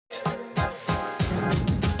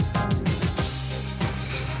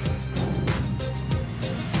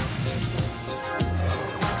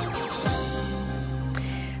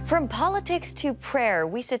From politics to prayer,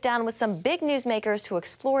 we sit down with some big newsmakers to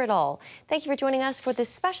explore it all. Thank you for joining us for this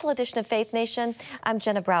special edition of Faith Nation. I'm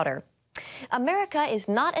Jenna Browder. America is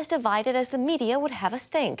not as divided as the media would have us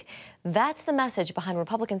think. That's the message behind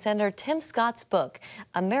Republican Senator Tim Scott's book,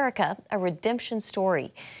 America, A Redemption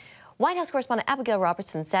Story. White House correspondent Abigail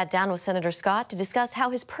Robertson sat down with Senator Scott to discuss how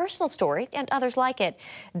his personal story and others like it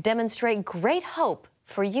demonstrate great hope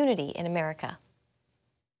for unity in America.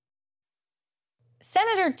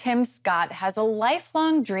 Senator Tim Scott has a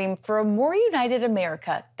lifelong dream for a more united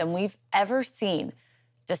America than we've ever seen.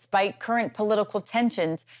 Despite current political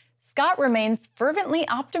tensions, Scott remains fervently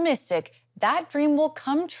optimistic that dream will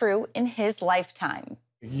come true in his lifetime.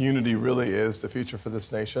 Unity really is the future for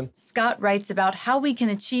this nation. Scott writes about how we can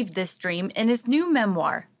achieve this dream in his new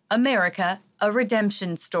memoir, America, A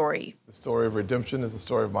Redemption Story. The story of redemption is the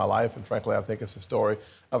story of my life, and frankly, I think it's the story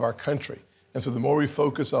of our country. And so the more we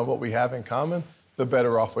focus on what we have in common, the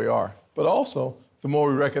better off we are. But also, the more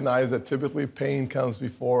we recognize that typically pain comes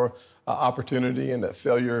before opportunity and that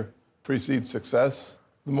failure precedes success,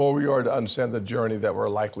 the more we are to understand the journey that we're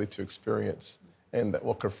likely to experience and that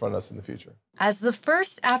will confront us in the future. As the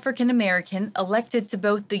first African American elected to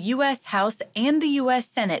both the U.S. House and the U.S.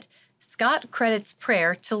 Senate, Scott credits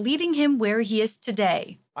prayer to leading him where he is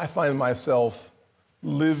today. I find myself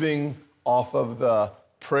living off of the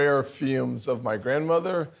prayer fumes of my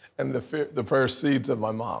grandmother and the prayer seeds of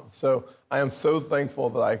my mom. So I am so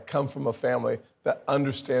thankful that I come from a family that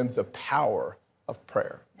understands the power of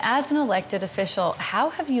prayer. As an elected official,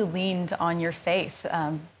 how have you leaned on your faith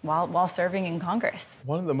while serving in Congress?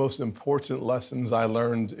 One of the most important lessons I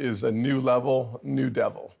learned is a new level, new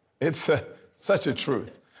devil. It's such a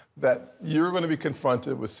truth that you're going to be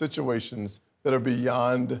confronted with situations that are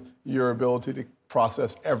beyond your ability to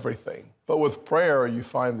process everything. But with prayer, you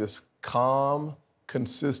find this calm,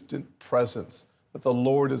 consistent presence that the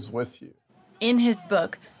Lord is with you. In his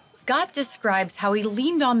book, Scott describes how he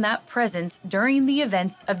leaned on that presence during the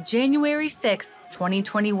events of January 6,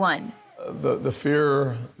 2021. The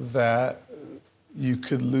fear that you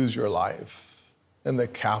could lose your life in the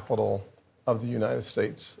capital of the United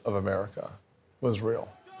States of America was real.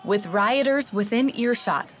 With rioters within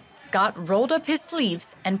earshot, Scott rolled up his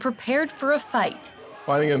sleeves and prepared for a fight.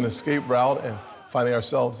 Finding an escape route and finding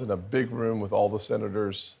ourselves in a big room with all the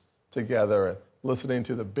senators together and listening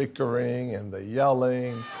to the bickering and the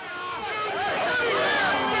yelling.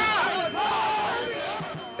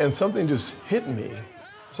 And something just hit me.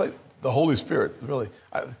 It's like the Holy Spirit really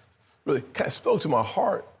kind of spoke to my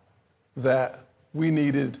heart that we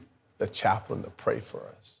needed the chaplain to pray for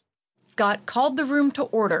us. Scott called the room to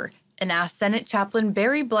order and asked Senate Chaplain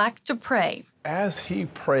Barry Black to pray. As he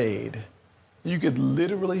prayed, you could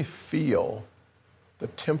literally feel the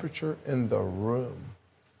temperature in the room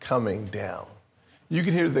coming down. You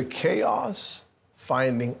could hear the chaos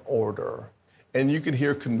finding order, and you could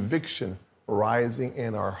hear conviction rising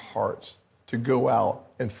in our hearts to go out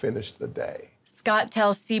and finish the day. Scott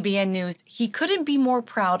tells CBN News he couldn't be more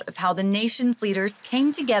proud of how the nation's leaders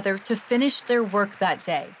came together to finish their work that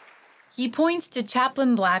day. He points to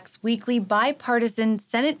Chaplain Black's weekly bipartisan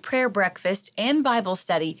Senate prayer breakfast and Bible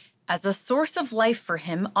study as a source of life for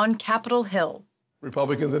him on Capitol Hill.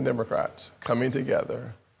 Republicans and Democrats coming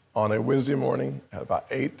together on a Wednesday morning at about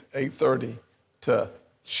 8:30 to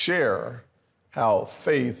share how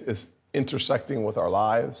faith is intersecting with our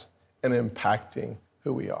lives and impacting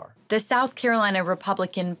who we are. The South Carolina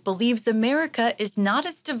Republican believes America is not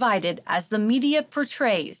as divided as the media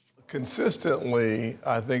portrays. Consistently,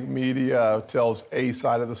 I think media tells a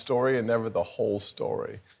side of the story and never the whole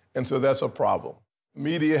story. And so that's a problem.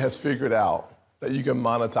 Media has figured out that you can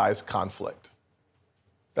monetize conflict.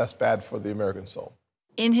 That's bad for the American soul.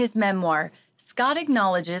 In his memoir, Scott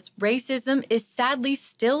acknowledges racism is sadly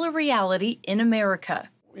still a reality in America.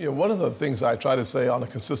 You know, one of the things I try to say on a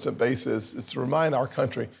consistent basis is to remind our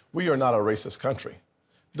country we are not a racist country.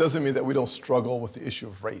 It doesn't mean that we don't struggle with the issue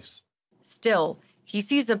of race. Still, he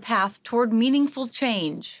sees a path toward meaningful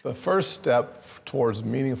change. The first step towards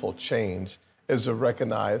meaningful change is to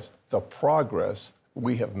recognize the progress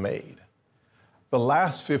we have made. The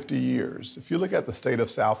last 50 years, if you look at the state of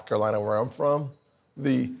South Carolina, where I'm from,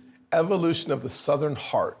 the evolution of the Southern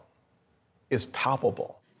heart is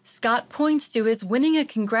palpable. Scott points to his winning a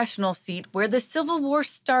congressional seat where the Civil War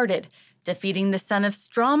started, defeating the son of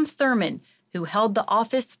Strom Thurmond, who held the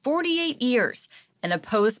office 48 years and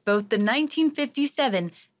opposed both the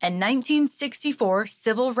 1957 and 1964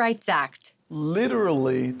 Civil Rights Act.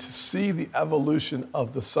 Literally, to see the evolution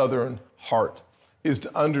of the Southern heart is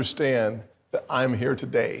to understand that I'm here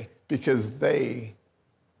today because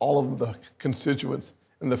all of the constituents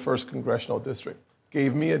in the 1st Congressional District,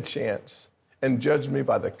 gave me a chance and judged me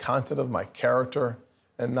by the content of my character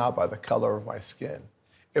and not by the color of my skin.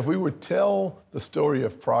 If we would tell the story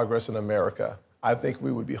of progress in America, I think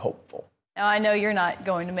we would be hopeful. Now, I know you're not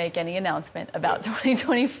going to make any announcement about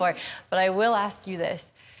 2024, but I will ask you this.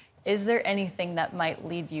 Is there anything that might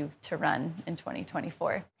lead you to run in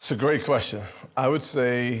 2024? It's a great question. I would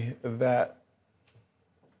say that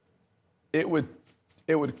it would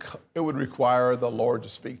require the Lord to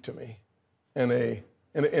speak to me in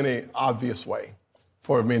a obvious way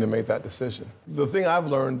for me to make that decision. The thing I've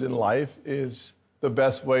learned in life is the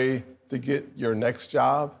best way to get your next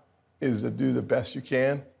job is to do the best you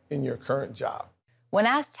can in your current job. When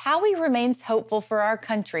asked how he remains hopeful for our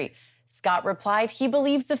country, Scott replied he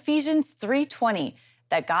believes Ephesians 3:20,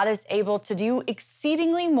 that God is able to do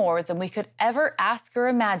exceedingly more than we could ever ask or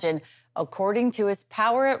imagine, according to his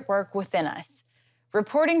power at work within us.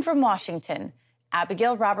 Reporting from Washington,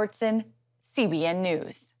 Abigail Robertson, CBN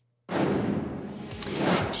News.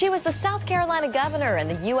 She was the South Carolina governor and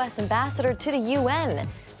the U.S. ambassador to the UN.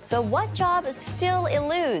 So what job still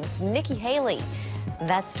eludes Nikki Haley?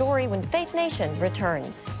 That story when Faith Nation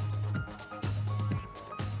returns.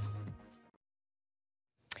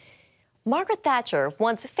 Margaret Thatcher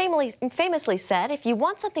once famously said, "If you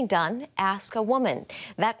want something done, ask a woman."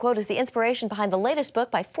 That quote is the inspiration behind the latest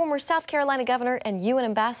book by former South Carolina Governor and UN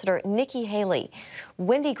Ambassador Nikki Haley.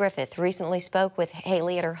 Wendy Griffith recently spoke with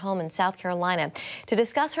Haley at her home in South Carolina to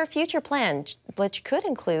discuss her future plans, which could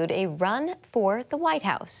include a run for the White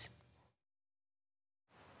House.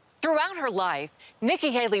 Throughout her life,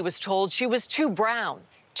 Nikki Haley was told she was too brown,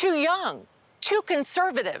 too young, too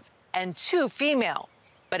conservative, and too female.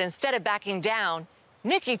 But instead of backing down,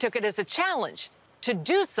 Nikki took it as a challenge to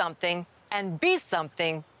do something and be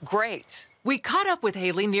something great. We caught up with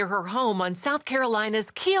Haley near her home on South Carolina's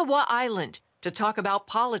Kiowa Island to talk about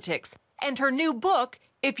politics and her new book,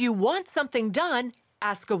 If You Want Something Done,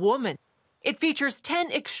 Ask a Woman. It features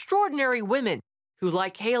 10 extraordinary women who,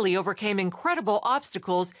 like Haley, overcame incredible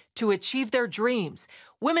obstacles to achieve their dreams.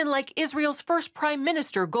 Women like Israel's first Prime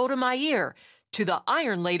Minister, Golda Meir, to the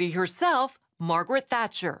Iron Lady herself, Margaret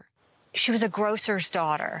Thatcher. She was a grocer's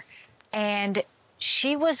daughter, and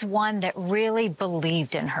she was one that really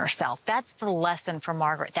believed in herself. That's the lesson from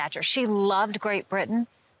Margaret Thatcher. She loved Great Britain,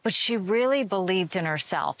 but she really believed in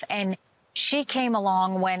herself. And she came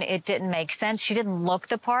along when it didn't make sense. She didn't look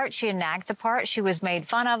the part. She didn't act the part. She was made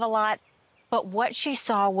fun of a lot. But what she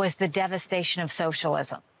saw was the devastation of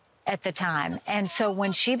socialism at the time. And so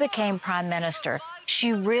when she became prime minister,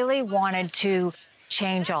 she really wanted to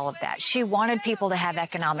change all of that. She wanted people to have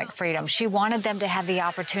economic freedom. She wanted them to have the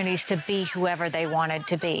opportunities to be whoever they wanted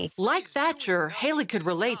to be. Like Thatcher, Haley could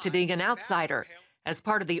relate to being an outsider. As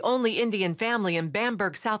part of the only Indian family in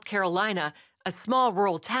Bamberg, South Carolina, a small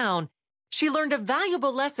rural town, she learned a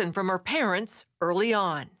valuable lesson from her parents early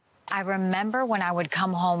on. I remember when I would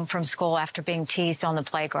come home from school after being teased on the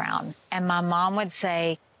playground, and my mom would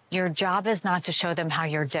say, "Your job is not to show them how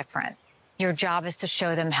you're different. Your job is to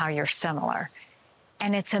show them how you're similar."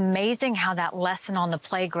 And it's amazing how that lesson on the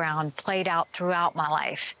playground played out throughout my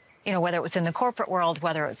life. You know, whether it was in the corporate world,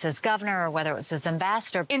 whether it was as governor, or whether it was as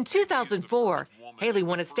ambassador. In 2004, Haley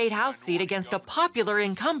won a state house seat against a popular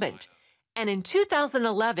incumbent. And in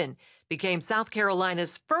 2011, became South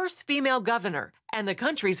Carolina's first female governor and the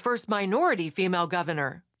country's first minority female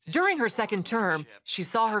governor. During her second term, she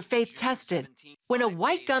saw her faith tested when a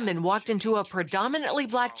white gunman walked into a predominantly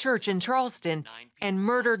black church in Charleston and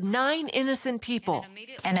murdered 9 innocent people.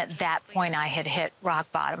 And at that point, I had hit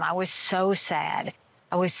rock bottom. I was so sad.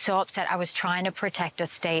 I was so upset. I was trying to protect a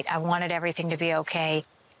state. I wanted everything to be okay.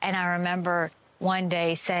 And I remember one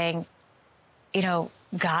day saying, you know,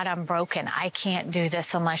 God, I'm broken. I can't do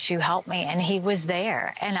this unless you help me. And he was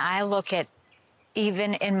there. And I look at,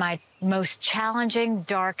 even in my most challenging,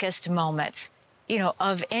 darkest moments, you know,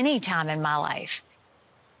 of any time in my life,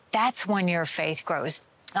 that's when your faith grows.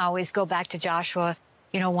 I always go back to Joshua,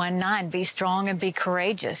 1:9, be strong and be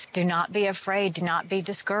courageous. Do not be afraid. Do not be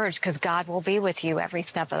discouraged, because God will be with you every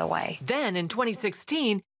step of the way. Then in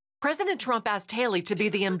 2016, President Trump asked Haley to be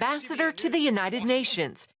the ambassador to the United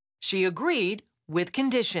Nations. She agreed with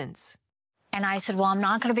conditions. And I said, well, I'm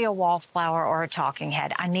not going to be a wallflower or a talking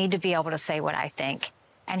head. I need to be able to say what I think.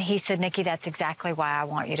 And he said, Nikki, that's exactly why I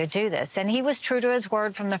want you to do this. And he was true to his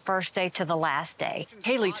word from the first day to the last day.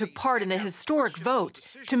 Haley took part in the historic vote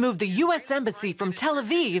to move the U.S. Embassy from Tel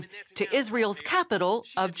Aviv to Israel's capital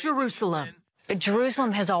of Jerusalem. But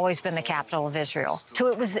Jerusalem has always been the capital of Israel. So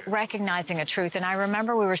it was recognizing a truth. And I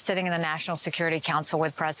remember we were sitting in the National Security Council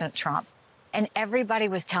with President Trump, and everybody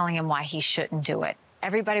was telling him why he shouldn't do it.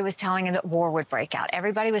 Everybody was telling him that war would break out.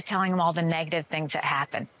 Everybody was telling him all the negative things that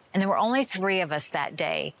happened. And there were only 3 of us that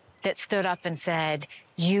day that stood up and said,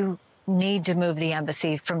 you need to move the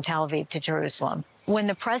embassy from Tel Aviv to Jerusalem. When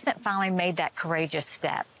the president finally made that courageous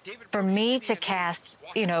step, for me to cast,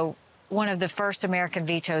 one of the first American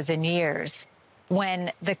vetoes in years,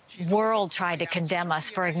 when the world tried to condemn us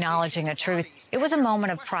for acknowledging a truth, it was a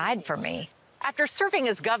moment of pride for me. After serving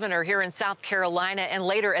as governor here in South Carolina and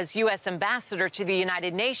later as U.S. ambassador to the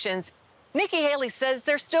United Nations, Nikki Haley says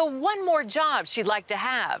there's still one more job she'd like to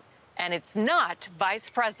have, and it's not vice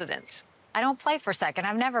president. I don't play for second.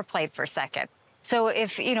 I've never played for second. So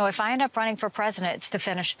if I end up running for president, it's to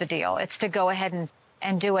finish the deal. It's to go ahead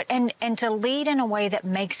and do it and to lead in a way that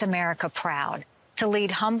makes America proud, to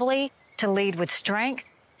lead humbly, to lead with strength,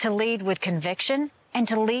 to lead with conviction, and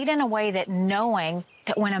to lead in a way that knowing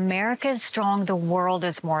that when America is strong, the world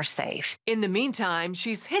is more safe. In the meantime,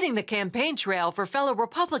 she's hitting the campaign trail for fellow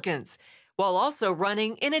Republicans while also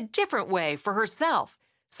running in a different way for herself,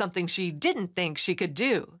 something she didn't think she could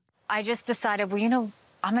do. I just decided,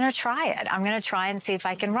 I'm going to try it. I'm going to try and see if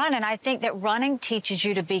I can run. And I think that running teaches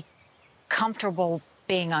you to be comfortable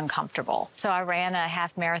being uncomfortable. So I ran a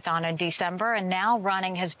half marathon in December, and now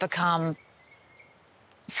running has become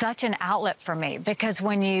such an outlet for me, because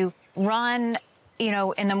when you run,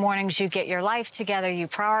 in the mornings, you get your life together, you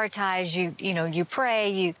prioritize, you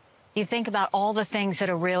pray, you think about all the things that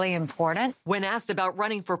are really important. When asked about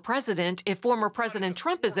running for president if former President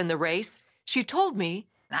Trump is in the race, she told me,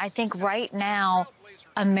 I think right now,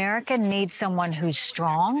 America needs someone who's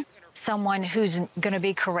strong, someone who's going to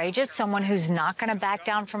be courageous, someone who's not going to back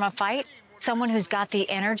down from a fight, someone who's got the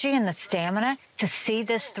energy and the stamina to see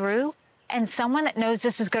this through, and someone that knows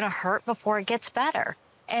this is going to hurt before it gets better.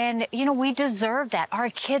 And, we deserve that. Our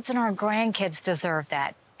kids and our grandkids deserve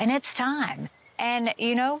that. And it's time. And,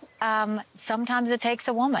 sometimes it takes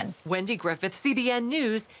a woman. Wendy Griffith, CBN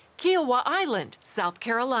News, Kiowa Island, South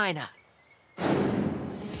Carolina.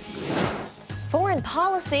 Foreign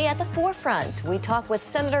policy at the forefront. We talk with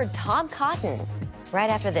Senator Tom Cotton right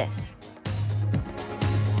after this.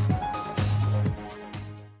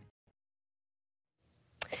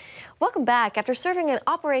 Welcome back. After serving in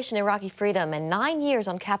Operation Iraqi Freedom and 9 years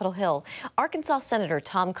on Capitol Hill, Arkansas Senator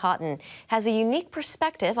Tom Cotton has a unique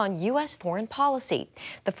perspective on U.S. foreign policy.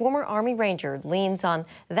 The former Army Ranger leans on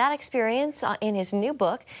that experience in his new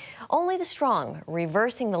book, Only the Strong,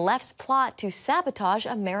 Reversing the Left's Plot to Sabotage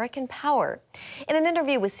American Power. In an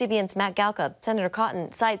interview with CBN's Matt Galka, Senator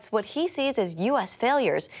Cotton cites what he sees as U.S.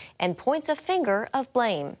 failures and points a finger of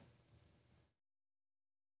blame.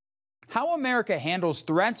 How America handles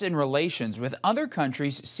threats and relations with other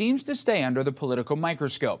countries seems to stay under the political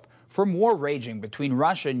microscope, from war raging between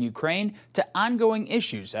Russia and Ukraine to ongoing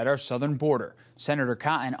issues at our southern border. Senator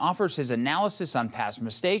Cotton offers his analysis on past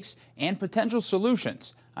mistakes and potential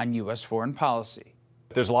solutions on U.S. foreign policy.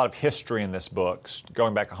 There's a lot of history in this book,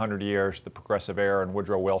 going back 100 years, the progressive era and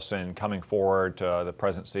Woodrow Wilson, coming forward to the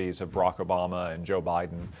presidencies of Barack Obama and Joe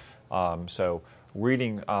Biden. So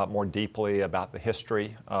reading more deeply about the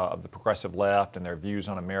history of the progressive left and their views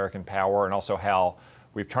on American power, and also how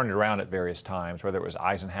we've turned it around at various times, whether it was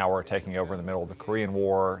Eisenhower taking over in the middle of the Korean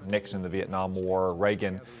War, Nixon the Vietnam War,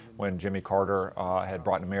 Reagan when Jimmy Carter had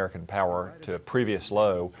brought American power to a previous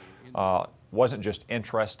low. Wasn't just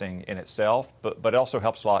interesting in itself, but also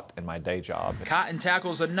helps a lot in my day job. Cotton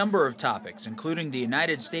tackles a number of topics, including the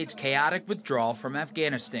United States' chaotic withdrawal from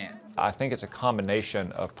Afghanistan. I think it's a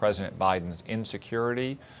combination of President Biden's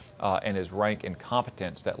insecurity and his rank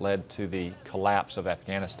incompetence that led to the collapse of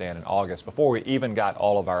Afghanistan in August, before we even got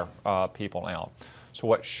all of our people out. So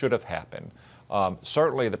what should have happened?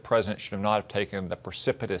 Certainly the president should have not have taken the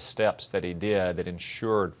precipitous steps that he did that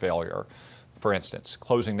ensured failure. For instance,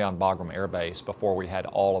 closing down Bagram Air Base before we had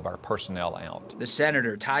all of our personnel out. The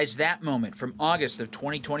senator ties that moment from August of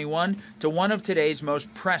 2021 to one of today's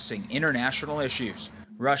most pressing international issues,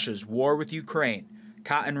 Russia's war with Ukraine.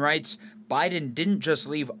 Cotton writes, Biden didn't just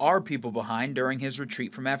leave our people behind during his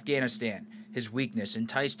retreat from Afghanistan. His weakness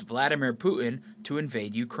enticed Vladimir Putin to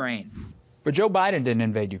invade Ukraine. But Joe Biden didn't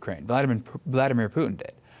invade Ukraine. Vladimir Putin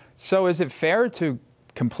did. So is it fair to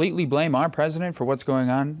completely blame our president for what's going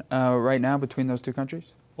on right now between those two countries?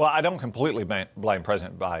 Well, I don't completely blame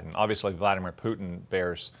President Biden. Obviously, Vladimir Putin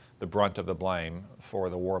bears the brunt of the blame for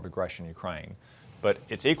the war of aggression in Ukraine. But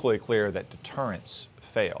it's equally clear that deterrence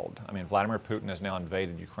failed. I mean, Vladimir Putin has now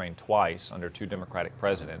invaded Ukraine twice under two Democratic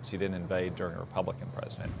presidents. He didn't invade during a Republican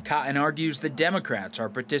president. Cotton argues the Democrats are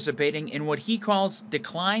participating in what he calls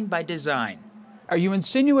decline by design. Are you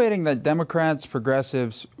insinuating that Democrats,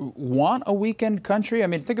 progressives want a weakened country? I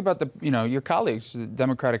mean, think about your colleagues, the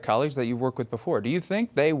Democratic colleagues that you've worked with before. Do you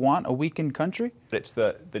think they want a weakened country? It's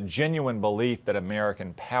the genuine belief that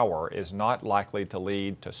American power is not likely to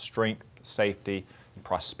lead to strength, safety, and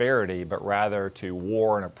prosperity, but rather to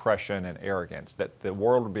war and oppression and arrogance, that the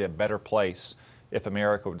world would be a better place if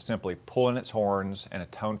America would simply pull in its horns and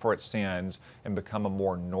atone for its sins and become a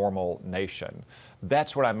more normal nation.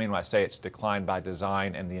 That's what I mean when I say it's decline by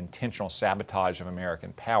design and the intentional sabotage of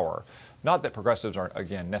American power. Not that progressives are,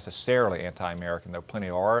 again, necessarily anti-American, though plenty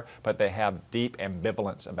are, but they have deep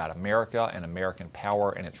ambivalence about America and American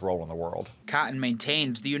power and its role in the world. Cotton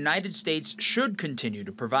maintains the United States should continue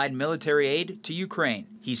to provide military aid to Ukraine.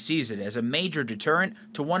 He sees it as a major deterrent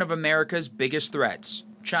to one of America's biggest threats,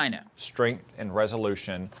 China. Strength and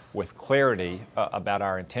resolution with clarity about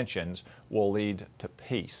our intentions will lead to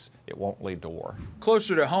peace. It won't lead to war.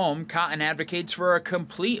 Closer to home, Cotton advocates for a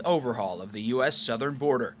complete overhaul of the U.S. southern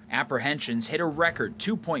border. Apprehensions hit a record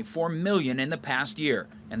 2.4 million in the past year,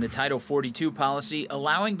 and the Title 42 policy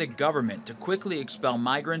allowing the government to quickly expel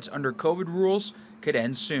migrants under COVID rules could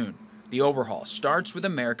end soon. The overhaul starts with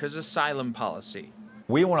America's asylum policy.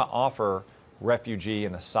 We want to offer refugee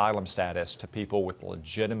and asylum status to people with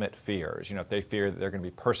legitimate fears. You know, if they fear that they're going to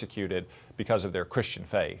be persecuted because of their Christian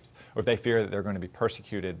faith, or if they fear that they're going to be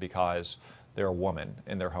persecuted because they're a woman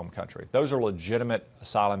in their home country. Those are legitimate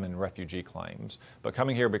asylum and refugee claims. But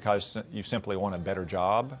coming here because you simply want a better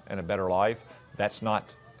job and a better life, that's not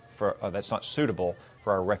suitable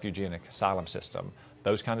for our refugee and asylum system.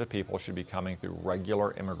 Those kinds of people should be coming through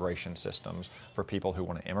regular immigration systems for people who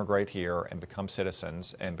want to immigrate here and become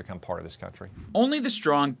citizens and become part of this country. Only the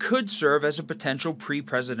Strong could serve as a potential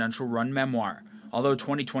pre-presidential run memoir, although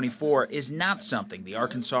 2024 is not something the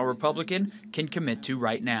Arkansas Republican can commit to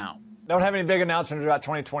right now. Don't have any big announcements about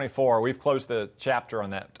 2024. We've closed the chapter on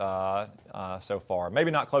that so far. Maybe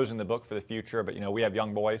not closing the book for the future, but we have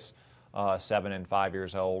young boys, 7 and 5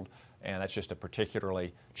 years old, and that's just a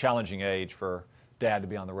particularly challenging age for Dad to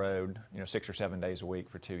be on the road, 6 or 7 days a week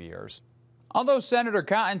for 2 years. Although Senator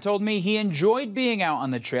Cotton told me he enjoyed being out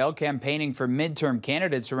on the trail campaigning for midterm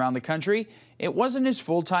candidates around the country, it wasn't his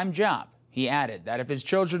full-time job. He added that if his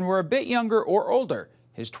children were a bit younger or older,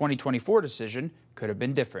 his 2024 decision could have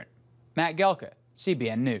been different. Matt Gelka,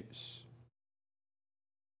 CBN News.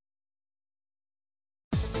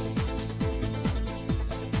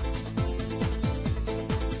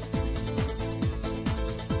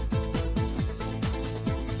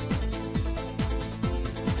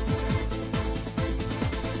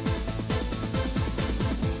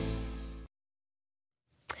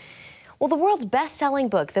 Well, the world's best-selling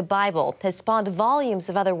book, the Bible, has spawned volumes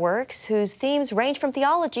of other works whose themes range from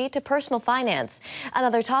theology to personal finance.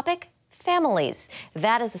 Another topic, families.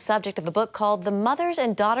 That is the subject of a book called The Mothers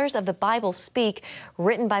and Daughters of the Bible Speak,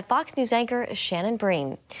 written by Fox News anchor Shannon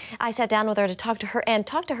Breen. I sat down with her to talk to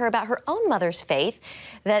her about her own mother's faith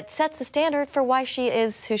that sets the standard for why she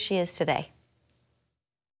is who she is today.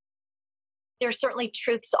 There's certainly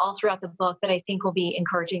truths all throughout the book that I think will be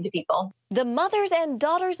encouraging to people. The Mothers and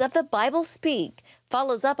Daughters of the Bible Speak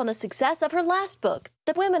follows up on the success of her last book,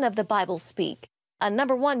 The Women of the Bible Speak, a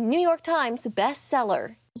 #1 New York Times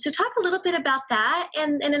bestseller. So talk a little bit about that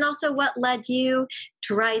and then also what led you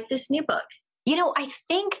to write this new book. I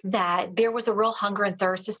think that there was a real hunger and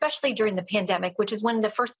thirst, especially during the pandemic, which is when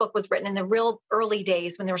the first book was written in the real early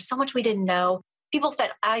days when there was so much we didn't know. People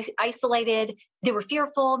felt isolated. They were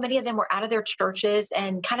fearful. Many of them were out of their churches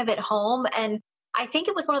and kind of at home. And I think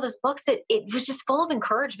it was one of those books that it was just full of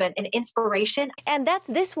encouragement and inspiration. And that's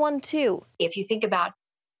this one, too. If you think about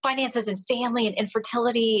finances and family and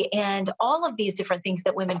infertility and all of these different things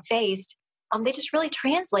that women faced, they just really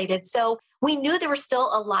translated. So we knew there were still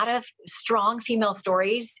a lot of strong female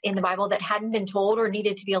stories in the Bible that hadn't been told or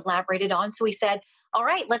needed to be elaborated on. So we said, all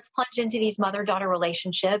right, let's plunge into these mother-daughter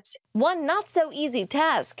relationships. One not so easy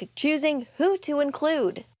task, choosing who to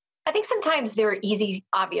include. I think sometimes there are easy,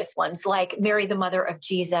 obvious ones, like Mary, the mother of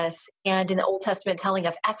Jesus, and in the Old Testament telling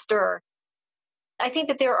of Esther. I think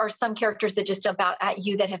that there are some characters that just jump out at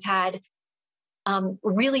you that have had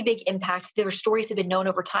really big impacts. Their stories have been known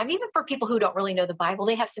over time, even for people who don't really know the Bible.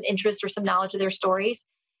 They have some interest or some knowledge of their stories.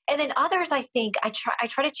 And then others, I think, I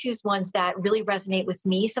try to choose ones that really resonate with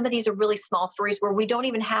me. Some of these are really small stories where we don't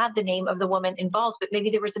even have the name of the woman involved, but maybe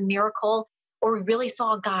there was a miracle or we really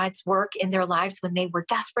saw God's work in their lives when they were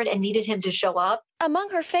desperate and needed him to show up. Among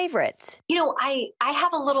her favorites. I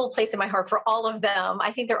have a little place in my heart for all of them.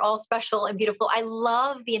 I think they're all special and beautiful. I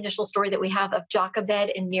love the initial story that we have of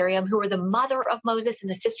Jochebed and Miriam, who are the mother of Moses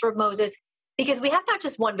and the sister of Moses, because we have not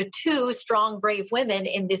just one, but two strong, brave women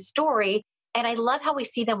in this story. And I love how we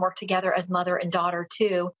see them work together as mother and daughter,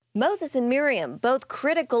 too. Moses and Miriam, both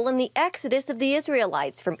critical in the exodus of the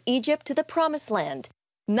Israelites from Egypt to the Promised Land,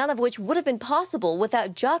 none of which would have been possible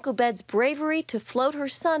without Jochebed's bravery to float her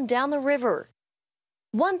son down the river.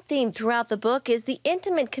 One theme throughout the book is the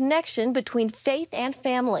intimate connection between faith and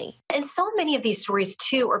family. And so many of these stories,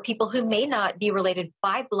 too, are people who may not be related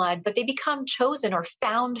by blood, but they become chosen or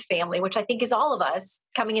found family, which I think is all of us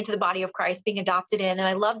coming into the body of Christ, being adopted in. And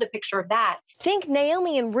I love the picture of that. Think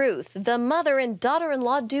Naomi and Ruth, the mother and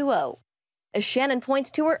daughter-in-law duo. As Shannon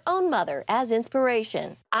points to her own mother as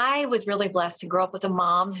inspiration. I was really blessed to grow up with a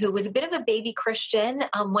mom who was a bit of a baby Christian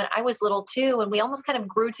when I was little, too. And we almost kind of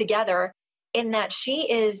grew together in that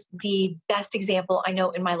she is the best example I know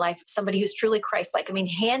in my life of somebody who's truly Christ-like. I mean,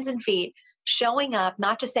 hands and feet, showing up,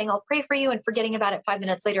 not just saying, I'll pray for you and forgetting about it 5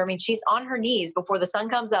 minutes later. I mean, she's on her knees before the sun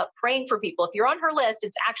comes up, praying for people. If you're on her list,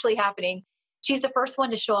 it's actually happening. She's the first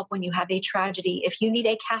one to show up when you have a tragedy, if you need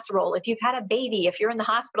a casserole, if you've had a baby, if you're in the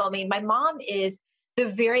hospital. I mean, my mom is the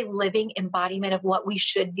very living embodiment of what we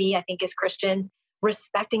should be, I think, as Christians,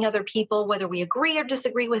 respecting other people, whether we agree or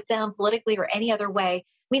disagree with them politically or any other way.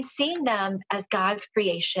 I mean, seeing them as God's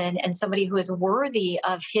creation and somebody who is worthy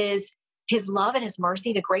of his love and his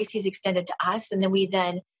mercy, the grace he's extended to us. And then we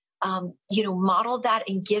then, model that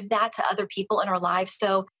and give that to other people in our lives.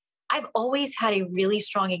 So I've always had a really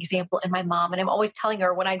strong example in my mom. And I'm always telling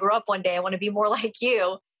her when I grow up one day, I want to be more like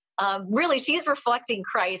you. Really, she's reflecting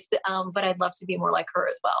Christ, but I'd love to be more like her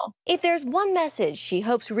as well. If there's one message she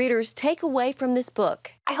hopes readers take away from this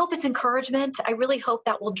book, I hope it's encouragement. I really hope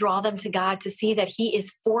that will draw them to God to see that he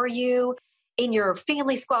is for you in your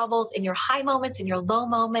family squabbles, in your high moments, in your low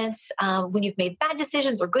moments, when you've made bad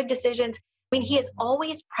decisions or good decisions. I mean, he is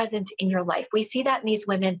always present in your life. We see that in these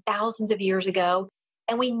women thousands of years ago,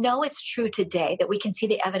 and we know it's true today, that we can see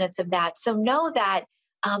the evidence of that. So know that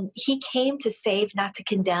he came to save, not to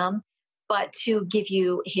condemn, but to give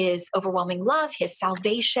you his overwhelming love, his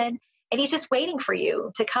salvation. And he's just waiting for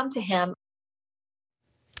you to come to him.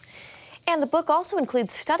 And the book also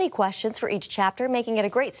includes study questions for each chapter, making it a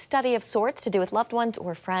great study of sorts to do with loved ones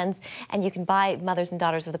or friends. And you can buy Mothers and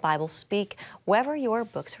Daughters of the Bible Speak wherever your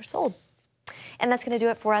books are sold. And that's going to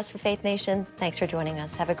do it for us for Faith Nation. Thanks for joining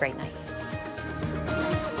us. Have a great night.